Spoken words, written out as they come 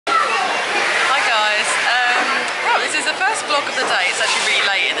first vlog of the day. It's actually really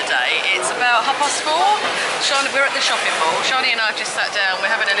late in the day. It's about 4:30. We're at the shopping mall. Shani and I have just sat down.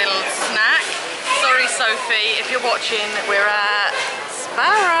 We're having a little snack. Sorry, Sophie, if you're watching, we're at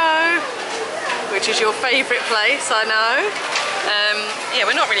Sparrow, which is your favourite place, I know. Yeah,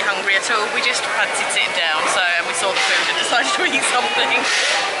 we're not really hungry at all. We just fancied sitting down, and we saw the food and decided to eat something.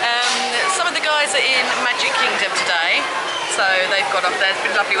 Some of the guys are in Magic Kingdom today, so they've got off there. It's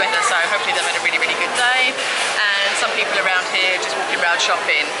been lovely weather, so hopefully they've had a really, really good day. And some people around here just walking around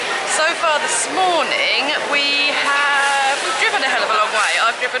shopping. So far this morning, we've driven a hell of a long way.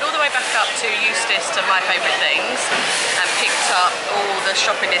 I've driven all the way back up to Eustace to My Favourite Things and picked up all the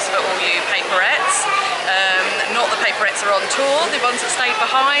shopping list for all you paperettes. Not the paperettes are on tour, the ones that stayed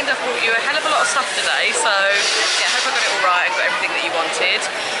behind. I've brought you a hell of a lot of stuff today, so yeah, I hope I got it all right and got everything that you wanted.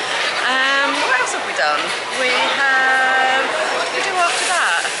 What else have we done? What did we do after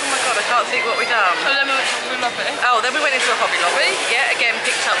that? Oh my god, I can't think what we done. Oh, then we went to Hobby Lobby. Oh, then we went into a Hobby Lobby. Yeah, again,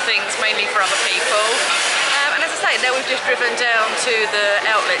 picked up things mainly for other people. And as I say, now we've just driven down to the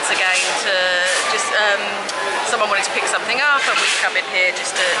outlets again to just, someone wanted to pick something up and we've come in here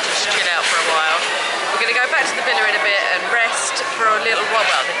just to chill out for a while. We're going to go back to the villa in a bit and rest for a little while.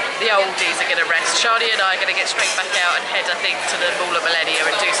 Well, the oldies are going to rest. Shani and I are going to get straight back out and head, I think, to the Mall at Millennia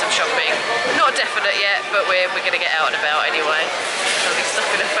and do some shopping. Not definite yet, but we're going to get out and about anyway. There'll be stuff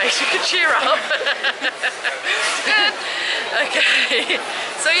in her face, you can cheer up. Okay,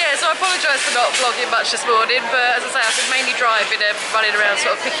 so yeah, so I apologise for not vlogging much this morning, but as I say, I've been mainly driving and running around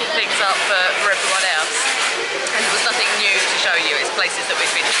sort of picking things up for everyone else. And there was nothing new to show you, it's places that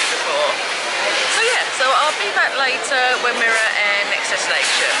we've been to before. So yeah, so I'll be back later when we're at our next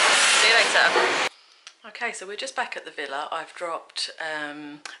destination. See you later. Okay, so we're just back at the villa. We've dropped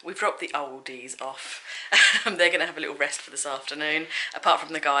the oldies off. They're going to have a little rest for this afternoon. Apart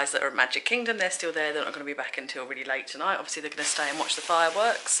from the guys that are at Magic Kingdom, they're still there. They're not going to be back until really late tonight. Obviously, they're going to stay and watch the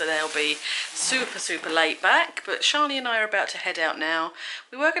fireworks, so they'll be super, super late back. But Shani and I are about to head out now.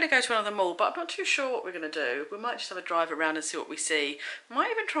 We were going to go to another mall, but I'm not too sure what we're going to do. We might just have a drive around and see what we see. We might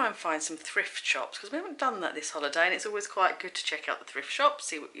even try and find some thrift shops, because we haven't done that this holiday, and it's always quite good to check out the thrift shops,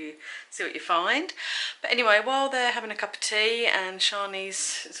 see what you find. But anyway, while they're having a cup of tea and Shani's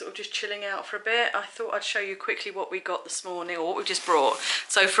sort of just chilling out for a bit, I thought I'd show you quickly what we got this morning, or what we just brought.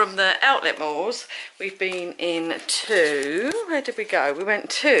 So from the outlet malls, we've been into, where did we go? We went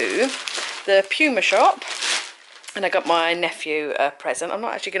to the Puma shop, and I got my nephew a present. I'm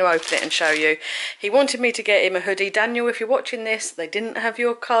not actually going to open it and show you. He wanted me to get him a hoodie. Daniel, if you're watching this, they didn't have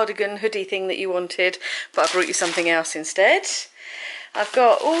your cardigan hoodie thing that you wanted, but I brought you something else instead. I've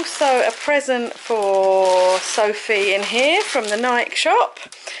got also a present for Sophie in here from the Nike shop,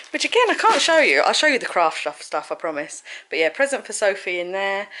 which again I can't show you. I'll show you the craft stuff, I promise. But yeah, present for Sophie in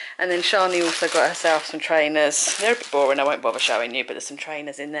there, and then Shani also got herself some trainers. They're a bit boring, I won't bother showing you, but there's some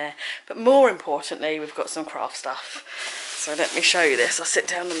trainers in there. But more importantly, we've got some craft stuff. So let me show you this. I'll sit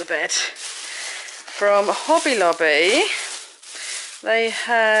down on the bed. From Hobby Lobby, they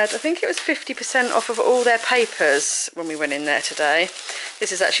had, I think it was 50% off of all their papers when we went in there today.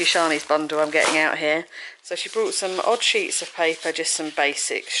 This is actually Shani's bundle I'm getting out here. So she brought some odd sheets of paper, just some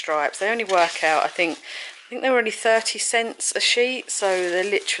basic stripes. They only work out, I think they were only 30 cents a sheet, so they're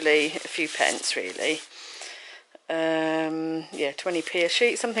literally a few pence really. Yeah, 20p a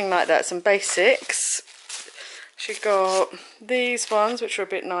sheet, something like that, some basics. She got these ones, which are a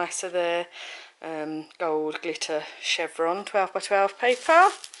bit nicer. They're gold glitter chevron 12 by 12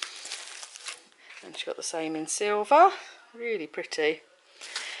 paper, and she got the same in silver, really pretty.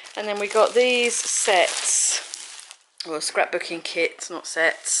 And then we got these sets, well, scrapbooking kits, not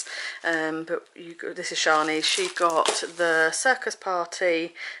sets, but this is Shani's. She got the Circus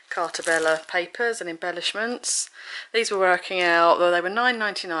Party Cartabella papers and embellishments. These were working out, though they were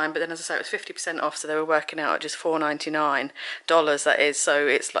 $9.99, but then as I say, it was 50% off, so they were working out at just $4.99, that is, so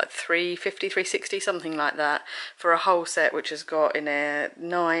it's like $3.50, $3.60, something like that, for a whole set, which has got in there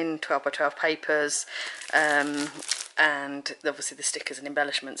 9 12 by 12 papers, and obviously the stickers and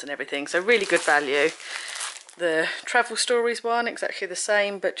embellishments and everything, so really good value. The Travel Stories one, exactly the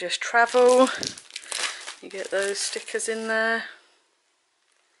same, but just travel. You get those stickers in there.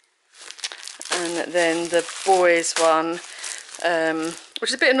 And then the boys one, which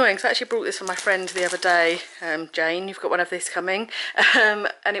is a bit annoying because I actually brought this for my friend the other day. Jane, you've got one of these coming. And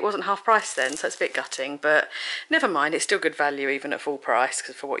it wasn't half price then, so it's a bit gutting, but never mind, it's still good value even at full price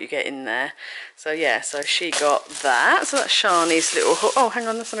for what you get in there. So yeah, so she got that. So that's Shani's little, oh hang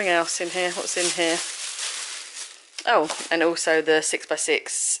on, there's something else in here. What's in here? Oh, and also the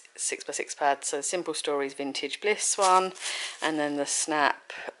 6x6 pad, so Simple Stories Vintage Bliss one, and then the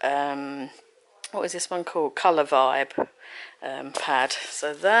Snap what is this one called? Colour Vibe pad.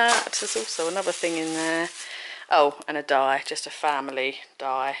 So that, there's also another thing in there. Oh, and a die, just a family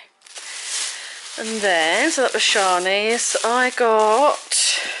die. And then, so that was Shani's. I got,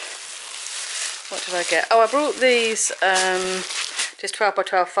 what did I get? Oh, I brought these just 12 by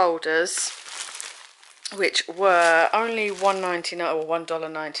 12 folders, which were only $1.99 or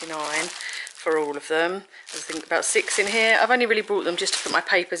 $1.99 for all of them. I think about 6 in here. I've only really brought them just to put my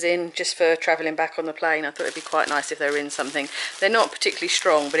papers in, just for travelling back on the plane. I thought it'd be quite nice if they were in something. They're not particularly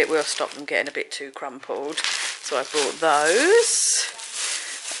strong, but it will stop them getting a bit too crumpled. So I brought those.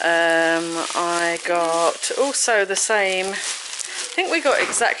 I got also the same, I think we got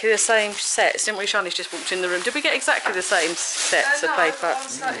exactly the same sets, didn't we? Shani's just walked in the room. Did we get exactly the same sets of paper? I got one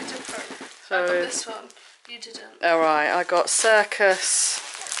slightly different. So, I got this one. You didn't. Alright, I got Circus,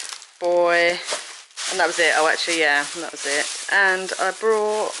 Boy, and that was it. Oh, actually, yeah, that was it. And I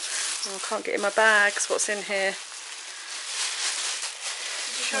brought, oh, I can't get in my bags. What's in here?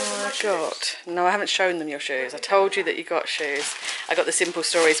 Oh my god. No, I haven't shown them your shoes. I told you that you got shoes. I got the Simple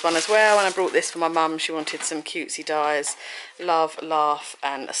Stories one as well, and I brought this for my mum. She wanted some cutesy dies. Love, Laugh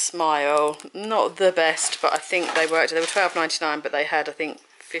and a Smile. Not the best, but I think they worked. They were $12.99, but they had, I think,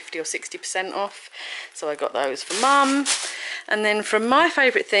 50 or 60% off. So I got those for mum. And then from my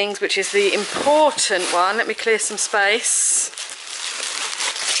favourite things, which is the important one, let me clear some space.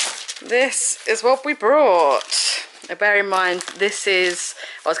 This is what we brought. Now bear in mind, this is,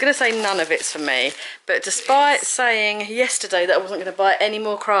 I was going to say none of it's for me, but despite saying yesterday that I wasn't going to buy any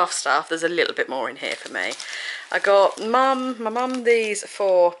more craft stuff, there's a little bit more in here for me. I got my mum these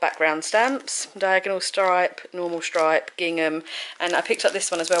 4 background stamps, diagonal stripe, normal stripe, gingham, and I picked up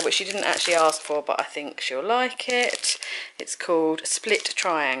this one as well, which she didn't actually ask for, but I think she'll like it. It's called Split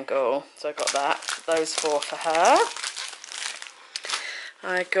Triangle, so I got that, those 4 for her.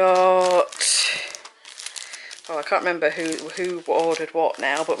 I got, oh, I can't remember who ordered what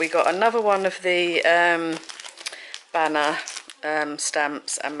now, but we got another one of the banner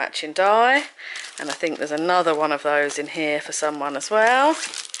stamps and matching die, and I think there's another one of those in here for someone as well.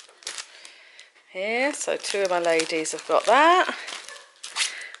 Here, so 2 of my ladies have got that.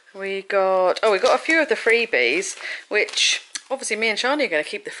 We got, oh, we got a few of the freebies, which obviously me and Shani are going to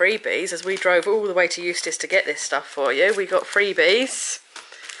keep the freebies, as we drove all the way to Eustace to get this stuff for you. We got freebies.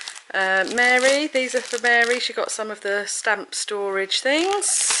 Mary, these are for Mary. She got some of the stamp storage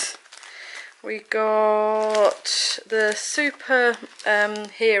things. We got the Super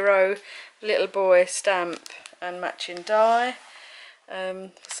Hero little boy stamp and matching die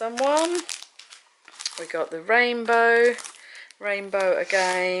for someone. We got the rainbow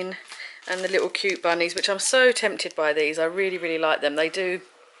again, and the little cute bunnies, which I'm so tempted by these. I really like them. They do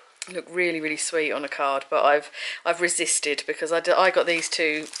look really sweet on a card, but I've resisted because I got these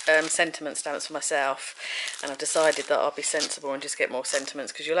 2 sentiment stamps for myself, and I've decided that I'll be sensible and just get more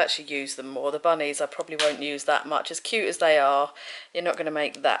sentiments, because you'll actually use them more. The bunnies I probably won't use that much. As cute as they are, you're not going to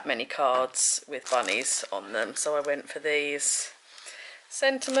make that many cards with bunnies on them, so I went for these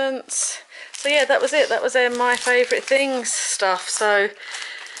sentiments. So yeah, that was it. That was my favourite things stuff. So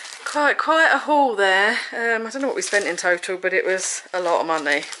quite a haul there. I don't know what we spent in total, but it was a lot of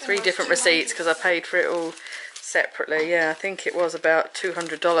money. 3 different receipts because I paid for it all separately. Yeah, I think it was about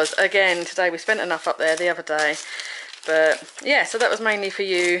 $200. Again, today we spent enough up there the other day. But yeah, so that was mainly for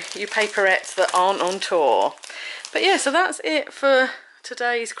you paperettes that aren't on tour. But yeah, so that's it for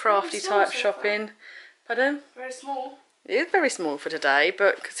today's crafty type shopping. Pardon? Very small. It is very small for today,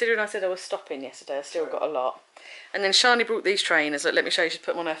 but considering I said I was stopping yesterday, I still got a lot. And then Shani brought these trainers. Look, let me show you. She's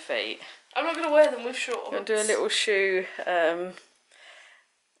put them on her feet. I'm not going to wear them with shorts. I'm going to do a little shoe. Aren't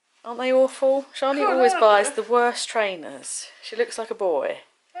they awful? Shani always buys the worst trainers. She looks like a boy.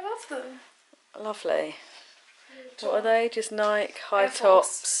 I love them. Lovely. What are they? Just Nike high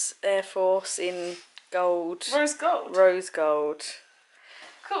tops, Air Force in gold. Rose gold. Rose gold.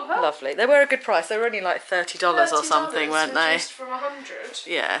 Cool, huh? Lovely. They were a good price. They were only like $30 or something, weren't they? Reduced from 100.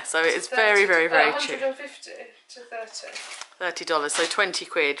 Yeah, so it's very cheap. 150 to 30. $30, so 20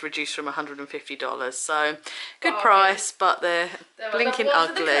 quid reduced from $150. So good price, but they're blinking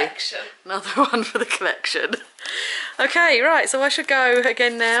ugly. Another one for the collection. Okay, right, so I should go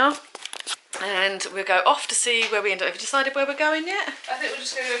again now. And we'll go off to see where we end up. Have you decided where we're going yet? I think we're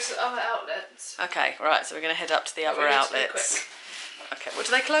just going to go to the other outlets. Okay, right, so we're going to head up to the other outlets. Okay, well,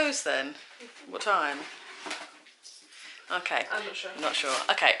 do they close then? What time? Okay. I'm not sure. Not sure.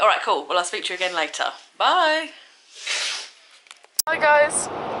 Okay, alright, cool. Well, I'll speak to you again later. Bye! Hi guys.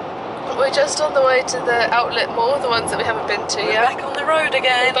 We're just on the way to the outlet mall, the ones that we haven't been to yet. We're back on the road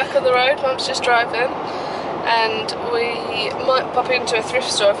again. We're back on the road, Mum's just driving. and we might pop into a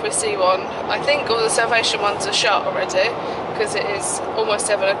thrift store if we see one. I think all the Salvation ones are shut already because it is almost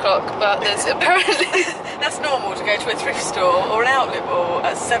 7 o'clock, but there's apparently... That's normal to go to a thrift store or an outlet mall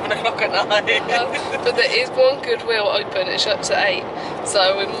at 7 o'clock at night. But there is one Goodwill open, it shuts at 8,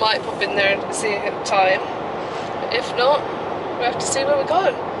 so we might pop in there and see at the time. If not, we have to see where we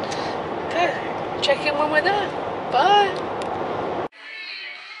go. Okay, check in when we're there. Bye.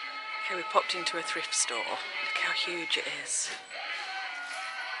 Okay, we popped into a thrift store. Look how huge it is.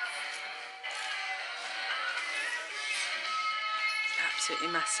 It's absolutely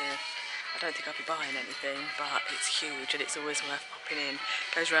massive. I don't think I'll be buying anything, but it's huge and it's always worth popping in.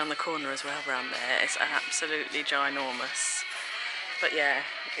 Goes around the corner as well around there. It's absolutely ginormous. But yeah,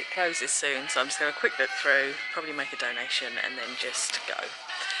 it closes soon, so I'm just going to quick look through, probably make a donation and then just go.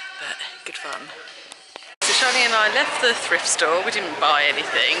 But good fun. So Shani and I left the thrift store. We didn't buy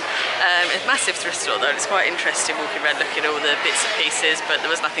anything. It's a massive thrift store though. It's quite interesting walking around looking at all the bits and pieces, but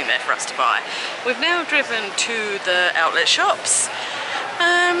there was nothing there for us to buy. We've now driven to the outlet shops.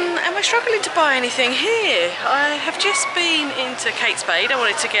 And we're struggling to buy anything here. I have just been into Kate Spade. I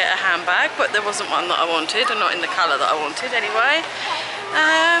wanted to get a handbag, but there wasn't one that I wanted, and not in the colour that I wanted anyway.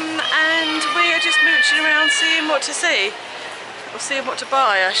 And we are just mooching around seeing what to see. Or seeing what to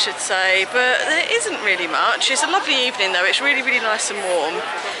buy, I should say. But there isn't really much. It's a lovely evening though. It's really, really nice and warm.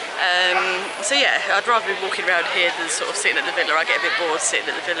 So yeah, I'd rather be walking around here than sort of sitting at the villa. I get a bit bored sitting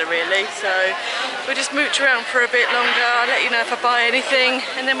at the villa really. So we'll just mooch around for a bit longer. I'll let you know if I buy anything,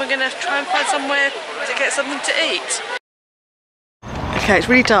 and then we're going to try and find somewhere to get something to eat. Okay, it's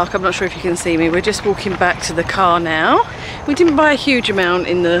really dark. I'm not sure if you can see me. We're just walking back to the car now. We didn't buy a huge amount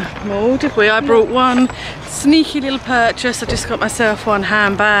in the mall, did we? I brought one sneaky little purchase. I just got myself one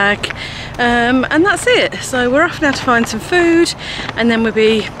handbag, and that's it. So we're off now to find some food, and then we'll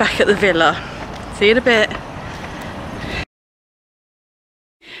be back at the villa. See you in a bit.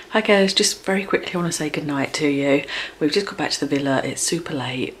 Hi guys, just very quickly I want to say goodnight to you. We've just got back to the villa. It's super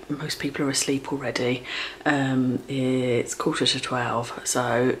late. Most people are asleep already. It's 11:45.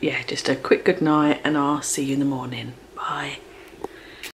 So yeah, just a quick goodnight and I'll see you in the morning. Bye.